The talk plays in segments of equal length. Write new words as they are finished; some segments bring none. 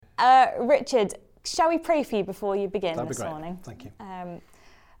Richard, shall we pray for you before you begin That'd this be great. morning? Thank you.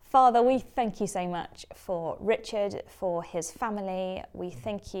 Father, we thank you so much for Richard, for his family. We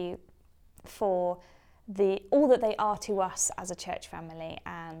thank you for all that they are to us as a church family,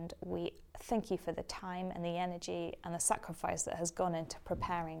 and we thank you for the time and the energy and the sacrifice that has gone into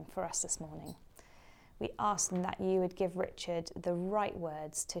preparing for us this morning. We ask that you would give Richard the right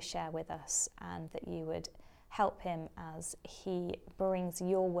words to share with us, and that you would help him as he brings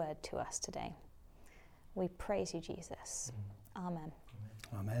your word to us today. We praise you, Jesus. Amen.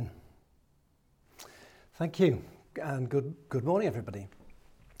 Amen. Thank you, and good morning, everybody.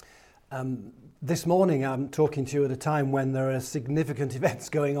 This morning I'm talking to you at a time when there are significant events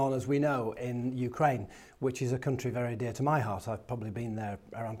going on, as we know, in Ukraine, which is a country very dear to my heart. I've probably been there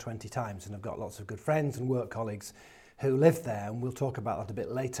around 20 times, and I've got lots of good friends and work colleagues who live there, and we'll talk about that a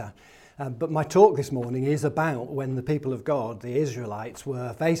bit later. But my talk this morning is about when the people of God, the Israelites,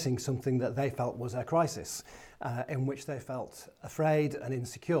 were facing something that they felt was a crisis, in which they felt afraid and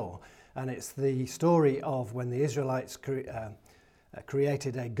insecure. And it's the story of when the Israelites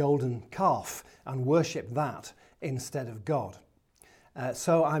created a golden calf and worshipped that instead of God.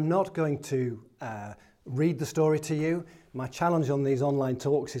 So I'm not going to read the story to you. My challenge on these online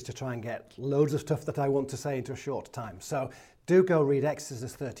talks is to try and get loads of stuff that I want to say into a short time. So do go read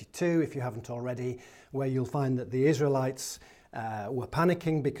Exodus 32 if you haven't already, where you'll find that the Israelites were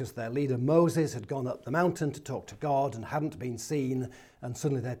panicking because their leader Moses had gone up the mountain to talk to God and hadn't been seen, and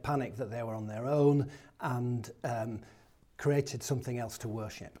suddenly they panicked that they were on their own and created something else to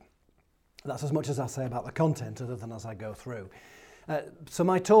worship. That's as much as I say about the content, other than as I go through. So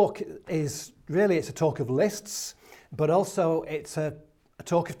my talk is really, it's a talk of lists, but also it's a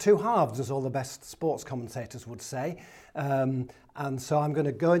talk of two halves, as all the best sports commentators would say. And so I'm going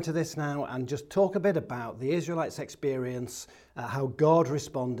to go into this now and just talk a bit about the Israelites' experience, how God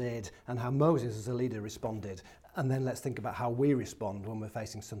responded, and how Moses as a leader responded. And then let's think about how we respond when we're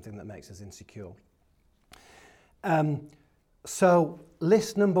facing something that makes us insecure. So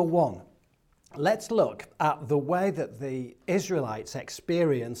list number one. Let's look at the way that the Israelites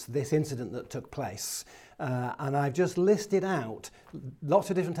experienced this incident that took place. And I've just listed out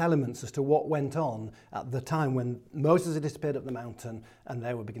lots of different elements as to what went on at the time when Moses had disappeared up the mountain and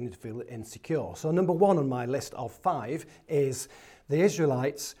they were beginning to feel insecure. So number one on my list of 5 is the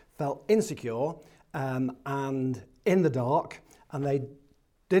Israelites felt insecure and in the dark, and they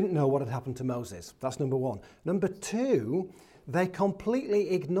didn't know what had happened to Moses. That's number one. Number 2, they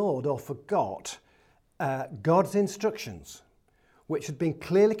completely ignored or forgot God's instructions, which had been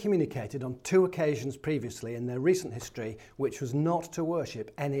clearly communicated on 2 occasions previously in their recent history, which was not to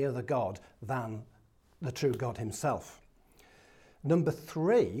worship any other god than the true God himself. Number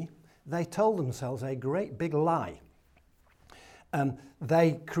 3, they told themselves a great big lie.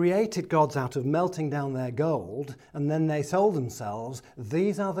 They created gods out of melting down their gold, and then they told themselves,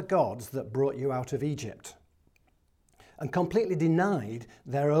 these are the gods that brought you out of Egypt, and completely denied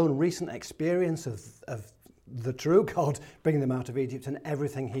their own recent experience of the true God bringing them out of Egypt and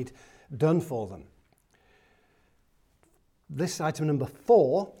everything he'd done for them. This item number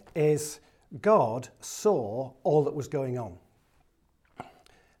 4 is God saw all that was going on,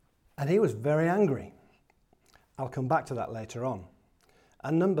 and he was very angry. I'll come back to that later on.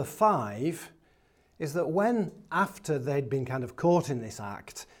 And number 5 is that when, after they'd been kind of caught in this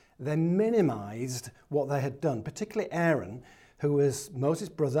act, they minimized what they had done, particularly Aaron, who was Moses'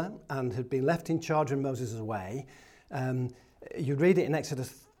 brother and had been left in charge when Moses was away. You read it in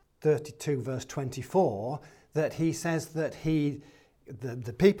Exodus 32, verse 24, that he says that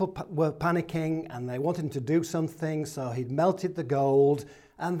the people were panicking and they wanted him to do something, so he'd melted the gold,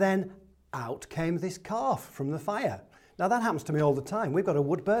 and then out came this calf from the fire. Now that happens to me all the time. We've got a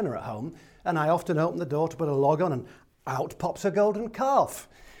wood burner at home, and I often open the door to put a log on, and out pops a golden calf.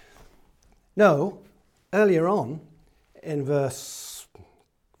 No, earlier on, in verse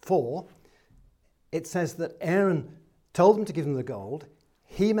 4, it says that Aaron told them to give them the gold,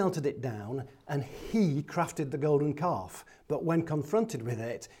 he melted it down, and he crafted the golden calf. But when confronted with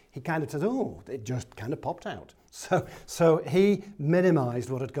it, he kind of said, oh, it just kind of popped out. So he minimized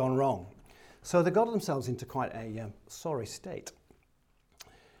what had gone wrong. So they got themselves into quite a sorry state.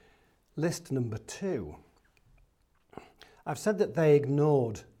 List number 2. I've said that they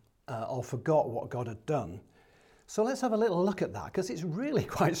ignored or forgot what God had done. So let's have a little look at that, because it's really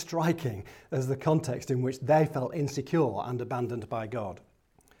quite striking as the context in which they felt insecure and abandoned by God.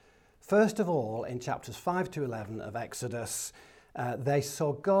 First of all, in chapters 5 to 11 of Exodus, they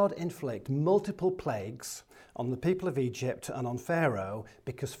saw God inflict multiple plagues on the people of Egypt and on Pharaoh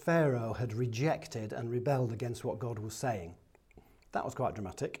because Pharaoh had rejected and rebelled against what God was saying. That was quite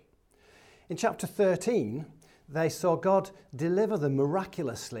dramatic. In chapter 13, they saw God deliver them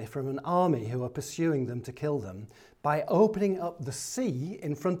miraculously from an army who were pursuing them to kill them by opening up the sea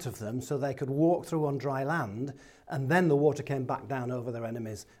in front of them so they could walk through on dry land, and then the water came back down over their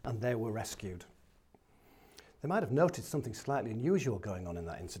enemies and they were rescued. They might have noticed something slightly unusual going on in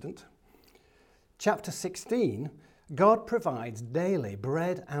that incident. Chapter 16, God provides daily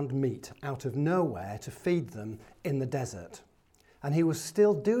bread and meat out of nowhere to feed them in the desert. And he was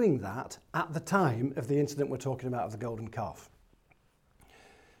still doing that at the time of the incident we're talking about of the golden calf.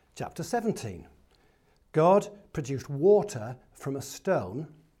 Chapter 17, God produced water from a stone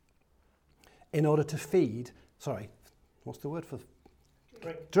in order to feed, what's the word for?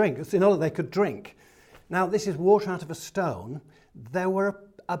 Drink. It's in order they could drink. Now, this is water out of a stone. There were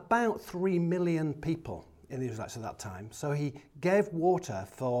about 3 million people in the Israelites at that time. So he gave water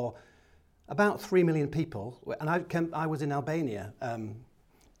for about 3 million people. And I was in Albania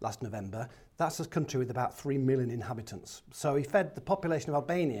last November. That's a country with about 3 million inhabitants. So he fed the population of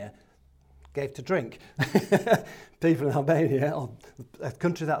Albania, gave to drink people in Albania, or a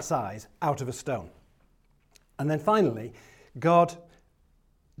country that size, out of a stone. And then finally, God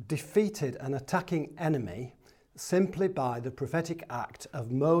defeated an attacking enemy simply by the prophetic act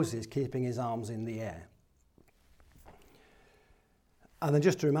of Moses keeping his arms in the air. And then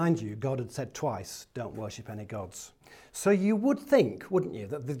just to remind you, God had said twice, don't worship any gods. So you would think, wouldn't you,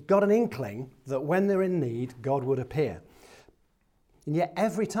 that they've got an inkling that when they're in need, God would appear. And yet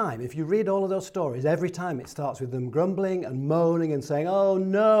every time, if you read all of those stories, every time it starts with them grumbling and moaning and saying, oh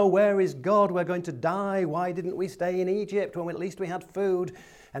no, where is God? We're going to die. Why didn't we stay in Egypt when at least we had food?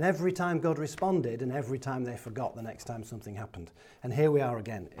 And every time God responded, and every time they forgot the next time something happened. And here we are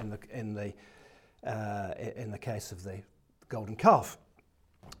again in the case of the golden calf.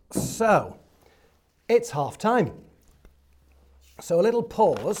 So, it's half time. So a little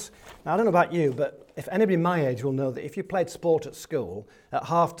pause. Now, I don't know about you, but if anybody my age will know that if you played sport at school, at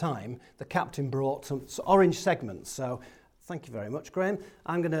half time, the captain brought some orange segments. So thank you very much, Graham.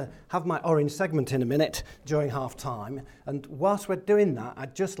 I'm going to have my orange segment in a minute during half time. And whilst we're doing that,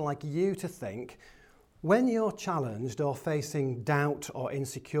 I'd just like you to think, when you're challenged or facing doubt or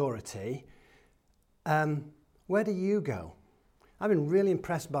insecurity, where do you go? I've been really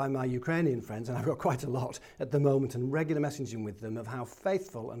impressed by my Ukrainian friends, and I've got quite a lot at the moment, and regular messaging with them of how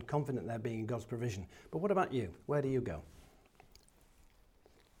faithful and confident they're being in God's provision. But what about you? Where do you go?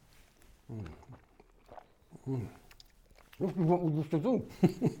 That's what we used to do.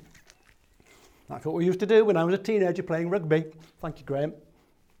 That's what we used to do when I was a teenager playing rugby. Thank you, Graham.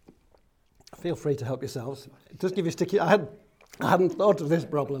 Feel free to help yourselves. It does give you sticky... I hadn't thought of this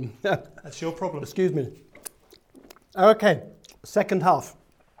problem. That's your problem. Excuse me. Okay. Second half.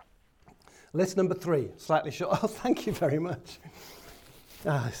 List number 3, slightly short. Oh, thank you very much.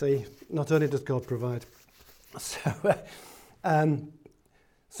 See, not only does God provide. So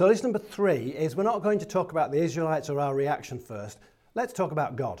list number 3 is we're not going to talk about the Israelites or our reaction first. Let's talk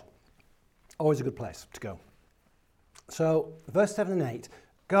about God. Always a good place to go. So, verse 7 and 8,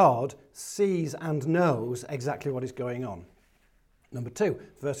 God sees and knows exactly what is going on. Number 2,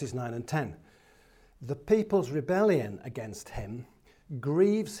 verses 9 and 10. The people's rebellion against him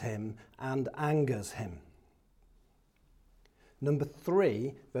grieves him and angers him. Number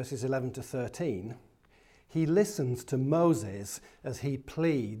 3, verses 11 to 13, he listens to Moses as he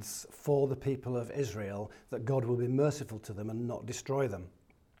pleads for the people of Israel that God will be merciful to them and not destroy them.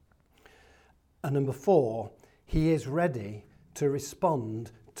 And number 4, he is ready to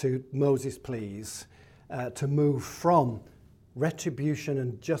respond to Moses' pleas to move from retribution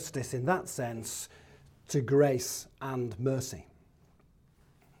and justice in that sense to grace and mercy.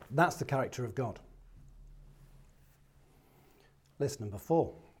 That's the character of God. List number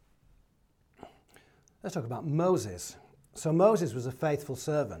 4. Let's talk about Moses. So Moses was a faithful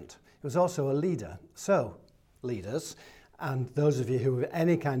servant. He was also a leader. So, leaders, and those of you who have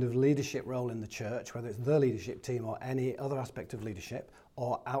any kind of leadership role in the church, whether it's the leadership team or any other aspect of leadership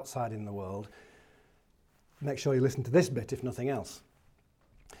or outside in the world, make sure you listen to this bit if nothing else.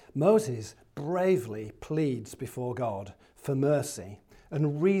 Moses bravely pleads before God for mercy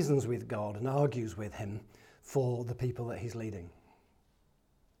and reasons with God and argues with him for the people that he's leading.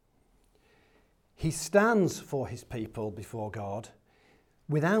 He stands for his people before God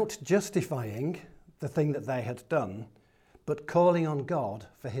without justifying the thing that they had done, but calling on God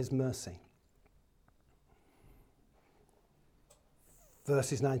for his mercy.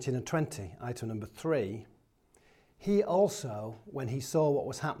 Verses 19 and 20, item number 3. He also, when he saw what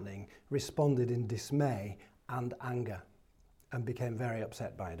was happening, responded in dismay and anger and became very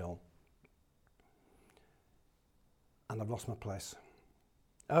upset by it all. And I've lost my place.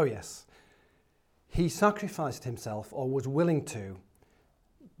 Oh, yes. he sacrificed himself, or was willing to,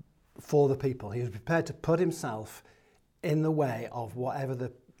 for the people. He was prepared to put himself in the way of whatever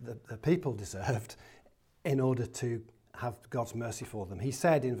the people deserved in order to have God's mercy for them. He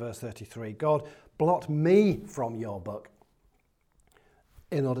said in verse 33, God, blot me from your book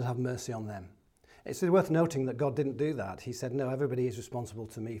in order to have mercy on them. It's worth noting that God didn't do that. He said, no, everybody is responsible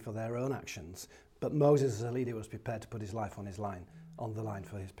to me for their own actions. But Moses, as a leader, was prepared to put his life on the line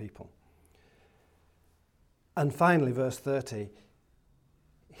for his people. And finally, verse 30,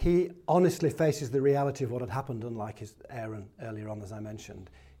 he honestly faces the reality of what had happened, unlike his Aaron earlier on, as I mentioned.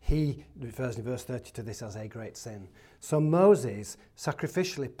 He refers in verse 30 to this as a great sin. So Moses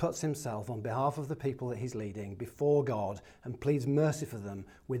sacrificially puts himself on behalf of the people that he's leading before God and pleads mercy for them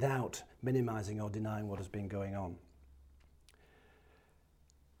without minimizing or denying what has been going on.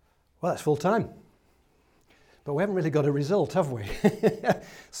 Well, that's full time. But we haven't really got a result, have we?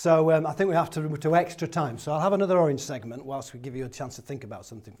 So I think we have to move to extra time. So I'll have another orange segment whilst we give you a chance to think about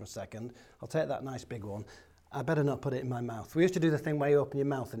something for a second. I'll take that nice big one. I better not put it in my mouth. We used to do the thing where you open your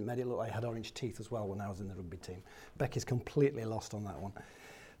mouth and it made it look like I had orange teeth as well when I was in the rugby team. Becky's completely lost on that one.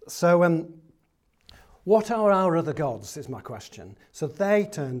 So what are our other gods is my question. So they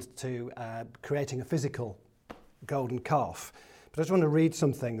turned to creating a physical golden calf. But I just want to read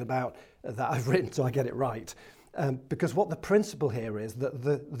something about that I've written so I get it right. Because what the principle here is that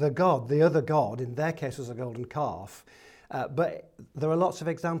the other god, in their case was a golden calf, but there are lots of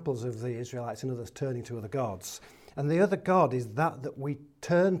examples of the Israelites and others turning to other gods. And the other god is that we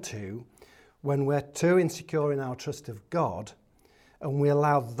turn to when we're too insecure in our trust of God, and we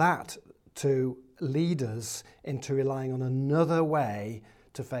allow that to lead us into relying on another way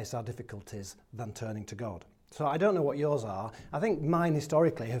to face our difficulties than turning to God. So I don't know what yours are. I think mine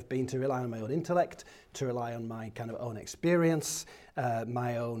historically have been to rely on my own intellect, to rely on my kind of own experience,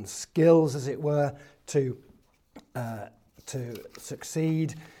 my own skills, as it were, to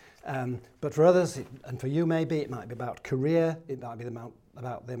succeed. But for others, and for you maybe, it might be about career, it might be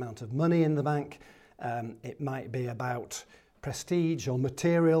about the amount of money in the bank, it might be about prestige or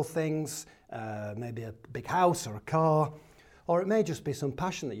material things, maybe a big house or a car, or it may just be some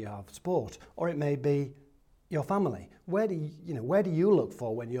passion that you have, sport, or it may be your family. Where do you look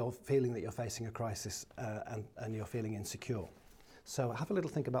for when you're feeling that you're facing a crisis and you're feeling insecure? So have a little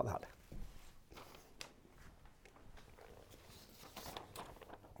think about that.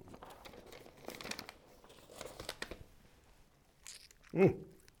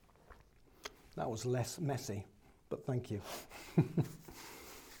 That was less messy, but thank you.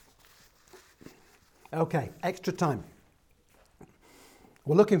 Okay, extra time.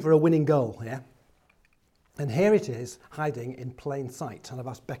 We're looking for a winning goal here. And here it is, hiding in plain sight. And I've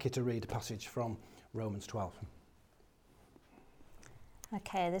asked Becky to read a passage from Romans 12.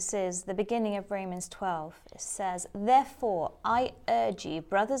 Okay, this is the beginning of Romans 12. It says, "Therefore, I urge you,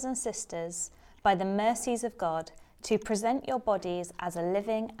 brothers and sisters, by the mercies of God, to present your bodies as a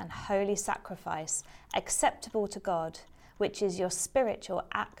living and holy sacrifice, acceptable to God, which is your spiritual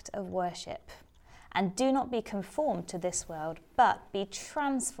act of worship. And do not be conformed to this world, but be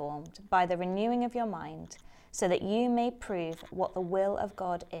transformed by the renewing of your mind, so that you may prove what the will of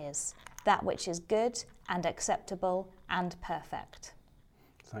God is, that which is good and acceptable and perfect."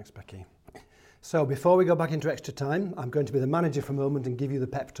 Thanks, Becky. So before we go back into extra time, I'm going to be the manager for a moment and give you the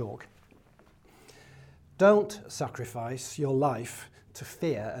pep talk. Don't sacrifice your life to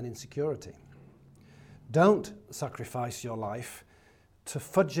fear and insecurity. Don't sacrifice your life to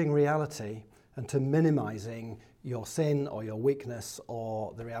fudging reality and to minimizing your sin or your weakness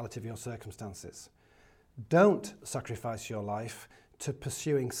or the reality of your circumstances. Don't sacrifice your life to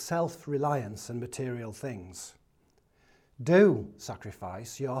pursuing self-reliance and material things. Do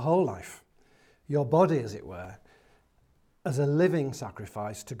sacrifice your whole life, your body as it were, as a living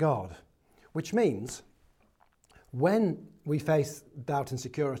sacrifice to God, which means when we face doubt and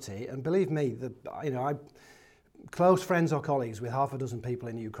insecurity, and believe me, I close friends or colleagues with half a dozen people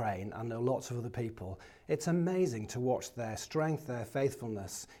in Ukraine and know lots of other people, it's amazing to watch their strength, their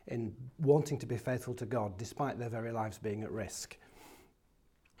faithfulness in wanting to be faithful to God despite their very lives being at risk.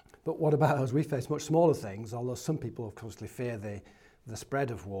 But what about us? We face much smaller things, although some people of course fear the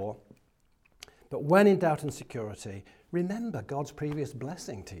spread of war. But when in doubt and insecurity, remember God's previous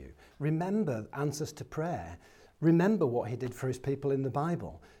blessing to you. Remember answers to prayer. Remember what he did for his people in the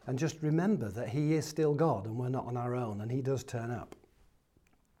Bible, and just remember that he is still God and we're not on our own, and he does turn up.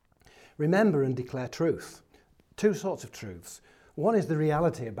 Remember and declare truth. Two sorts of truths. One is the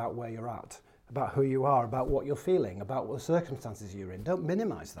reality about where you're at, about who you are, about what you're feeling, about what the circumstances you're in. Don't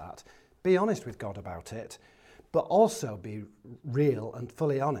minimize that. Be honest with God about it, but also be real and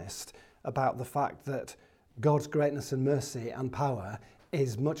fully honest about the fact that God's greatness and mercy and power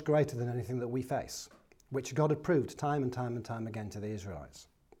is much greater than anything that we face, which God had proved time and time and time again to the Israelites.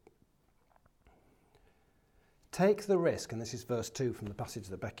 Take the risk, and this is verse 2 from the passage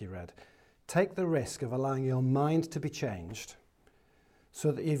that Becky read, take the risk of allowing your mind to be changed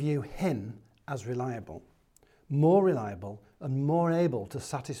so that you view him as reliable and more able to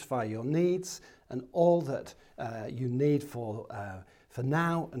satisfy your needs and all that you need for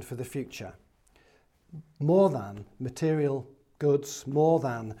now and for the future. More than material goods, more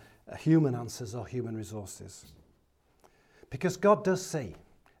than human answers or human resources. Because God does see,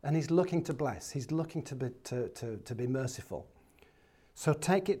 and he's looking to bless, he's looking to be merciful. So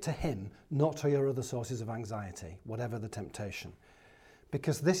take it to him, not to your other sources of anxiety, whatever the temptation.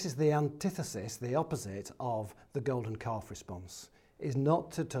 Because this is the antithesis, the opposite of the golden calf response, is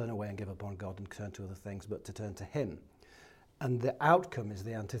not to turn away and give up on God and turn to other things, but to turn to him. And the outcome is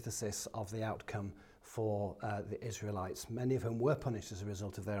the antithesis of the outcome for the Israelites, many of whom were punished as a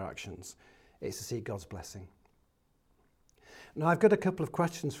result of their actions. It's to see God's blessing. Now, I've got a couple of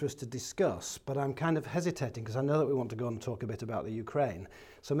questions for us to discuss, but I'm kind of hesitating because I know that we want to go on and talk a bit about the Ukraine.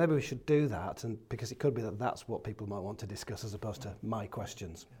 So maybe we should do that, and because it could be that that's what people might want to discuss as opposed to my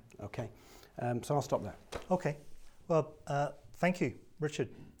questions. Okay, so I'll stop there. Okay, well, thank you, Richard.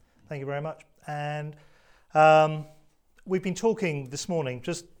 Thank you very much. And we've been talking this morning,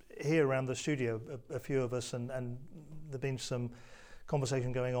 just here around the studio, a few of us, and there've been some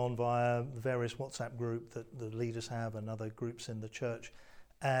conversation going on via the various WhatsApp group that the leaders have and other groups in the church,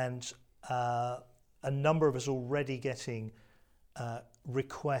 and a number of us already getting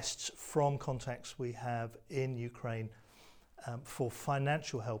requests from contacts we have in Ukraine for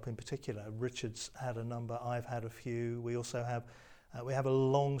financial help in particular. Richard's had a number, I've had a few. We also have we have a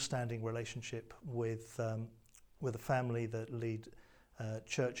long-standing relationship with a family that lead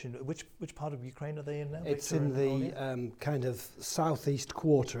church in which part of Ukraine are they in now? It's in the kind of southeast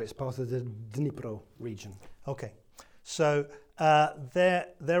quarter. It's part of the Dnipro region. Okay, so there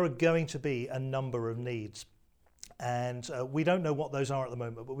are going to be a number of needs, and we don't know what those are at the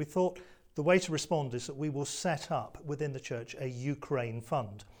moment. But we thought the way to respond is that we will set up within the church a Ukraine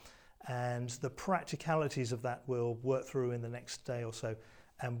fund, and the practicalities of that we'll work through in the next day or so,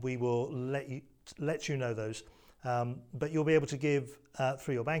 and we will let you know those. But you'll be able to give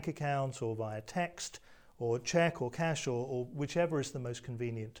through your bank account or via text or check or cash or whichever is the most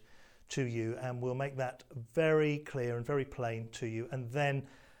convenient to you, and we'll make that very clear and very plain to you. And then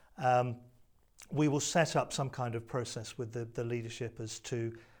we will set up some kind of process with the leadership as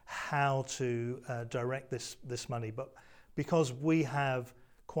to how to direct this money. But because we have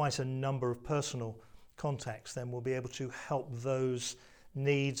quite a number of personal contacts, then we'll be able to help those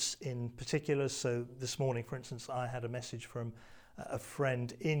needs in particular. So this morning, for instance, I had a message from a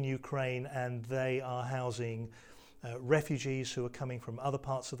friend in Ukraine, and they are housing refugees who are coming from other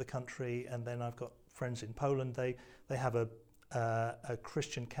parts of the country. And then I've got friends in Poland. They have a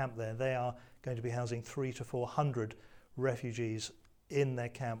Christian camp there. They are going to be housing 300 to 400 refugees in their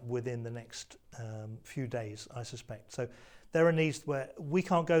camp within the next few days, I suspect. So there are needs where we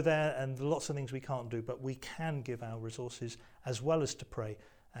can't go there, and lots of things we can't do, but we can give our resources as well as to pray.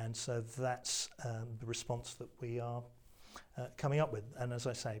 And so that's the response that we are coming up with. And as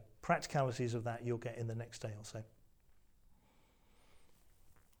I say, practicalities of that you'll get in the next day or so.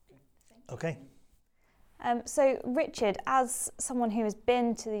 Okay. So Richard, as someone who has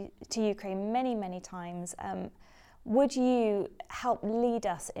been to Ukraine many, many times, would you help lead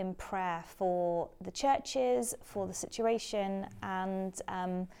us in prayer for the churches, for the situation, and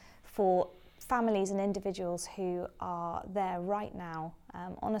for families and individuals who are there right now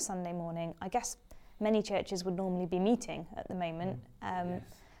on a Sunday morning? I guess many churches would normally be meeting at the moment, Yes.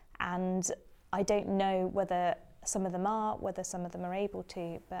 and I don't know whether some of them are, whether some of them are able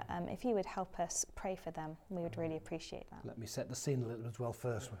to, but if you would help us pray for them, we would really appreciate that. Let me set the scene a little as well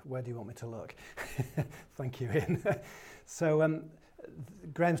first. Where do you want me to look? Thank you, Ian. So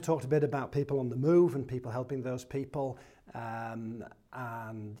Graham's talked a bit about people on the move and people helping those people. And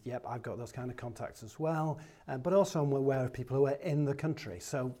yep, I've got those kind of contacts as well. But also I'm aware of people who are in the country.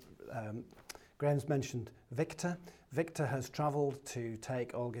 So Graham's mentioned Victor. Victor has travelled to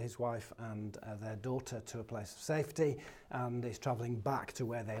take Olga, his wife, and their daughter to a place of safety, and is travelling back to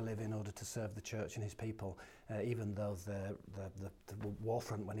where they live in order to serve the church and his people, even though the war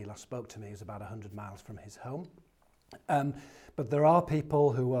front, when he last spoke to me, is about 100 miles from his home. But there are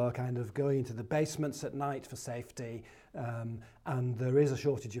people who are kind of going into the basements at night for safety, and there is a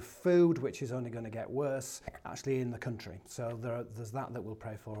shortage of food, which is only going to get worse, actually, in the country. So there's that we'll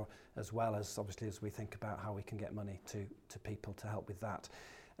pray for, as well as, obviously, as we think about how we can get money to people to help with that.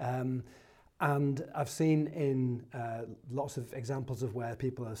 And I've seen in lots of examples of where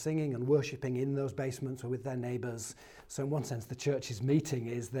people are singing and worshipping in those basements or with their neighbours. So in one sense, the church's meeting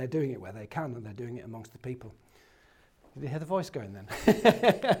is they're doing it where they can and they're doing it amongst the people. Did you hear the voice going then?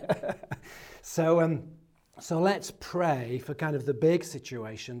 So let's pray for kind of the big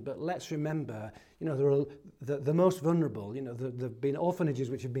situation, but let's remember, there are the most vulnerable. There've been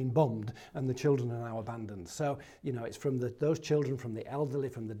orphanages which have been bombed, and the children are now abandoned. So, it's from those children, from the elderly,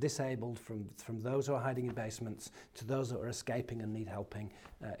 from the disabled, from those who are hiding in basements, to those that are escaping and need helping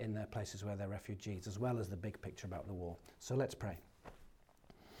in their places where they're refugees, as well as the big picture about the war. So let's pray.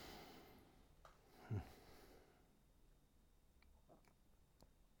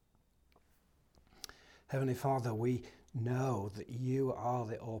 Heavenly Father, we know that you are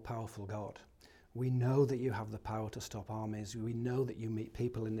the all-powerful God. We know that you have the power to stop armies. We know that you meet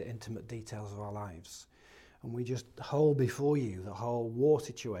people in the intimate details of our lives. And we just hold before you the whole war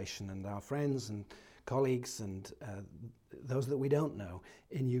situation and our friends and colleagues and those that we don't know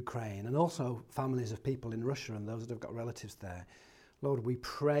in Ukraine, and also families of people in Russia and those that have got relatives there. Lord, we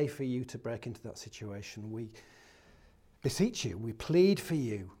pray for you to break into that situation. We beseech you, we plead for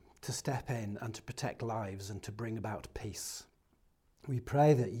you to step in and to protect lives and to bring about peace. We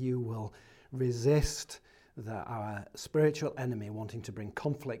pray that you will resist our spiritual enemy wanting to bring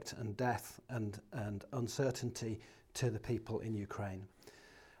conflict and death and uncertainty to the people in Ukraine.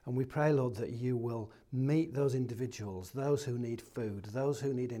 And we pray, Lord, that you will meet those individuals, those who need food, those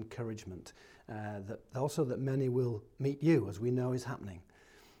who need encouragement, that many will meet you, as we know is happening.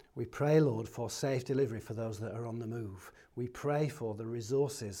 We pray, Lord, for safe delivery for those that are on the move. We pray for the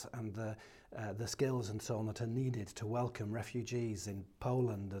resources and the skills and so on that are needed to welcome refugees in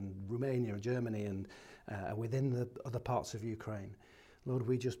Poland and Romania and Germany and within the other parts of Ukraine. Lord,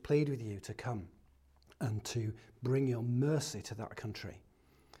 we just plead with you to come and to bring your mercy to that country.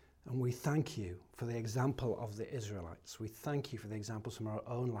 And we thank you for the example of the Israelites. We thank you for the examples from our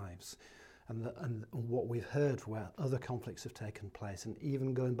own lives and what we've heard where other conflicts have taken place, and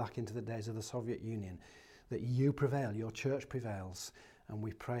even going back into the days of the Soviet Union, that you prevail, your church prevails. And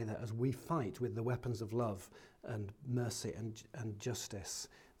we pray that as we fight with the weapons of love and mercy and justice,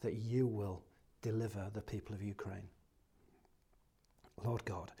 that you will deliver the people of Ukraine. Lord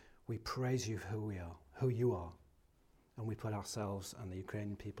God, we praise you for who you are, and we put ourselves and the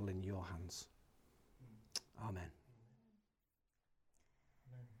Ukrainian people in your hands. Amen.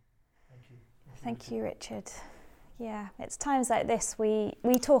 Thank you, Richard. Yeah, it's times like this we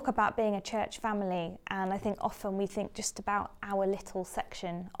talk about being a church family, and I think often we think just about our little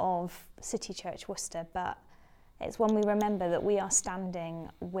section of City Church Worcester, but it's when we remember that we are standing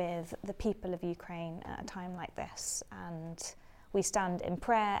with the people of Ukraine at a time like this, and we stand in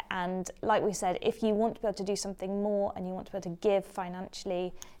prayer. And like we said, if you want to be able to do something more and you want to be able to give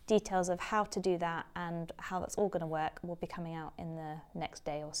financially, details of how to do that and how that's all going to work will be coming out in the next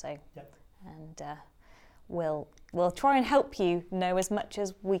day or so. Yep. And we'll try and help you know as much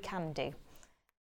as we can do.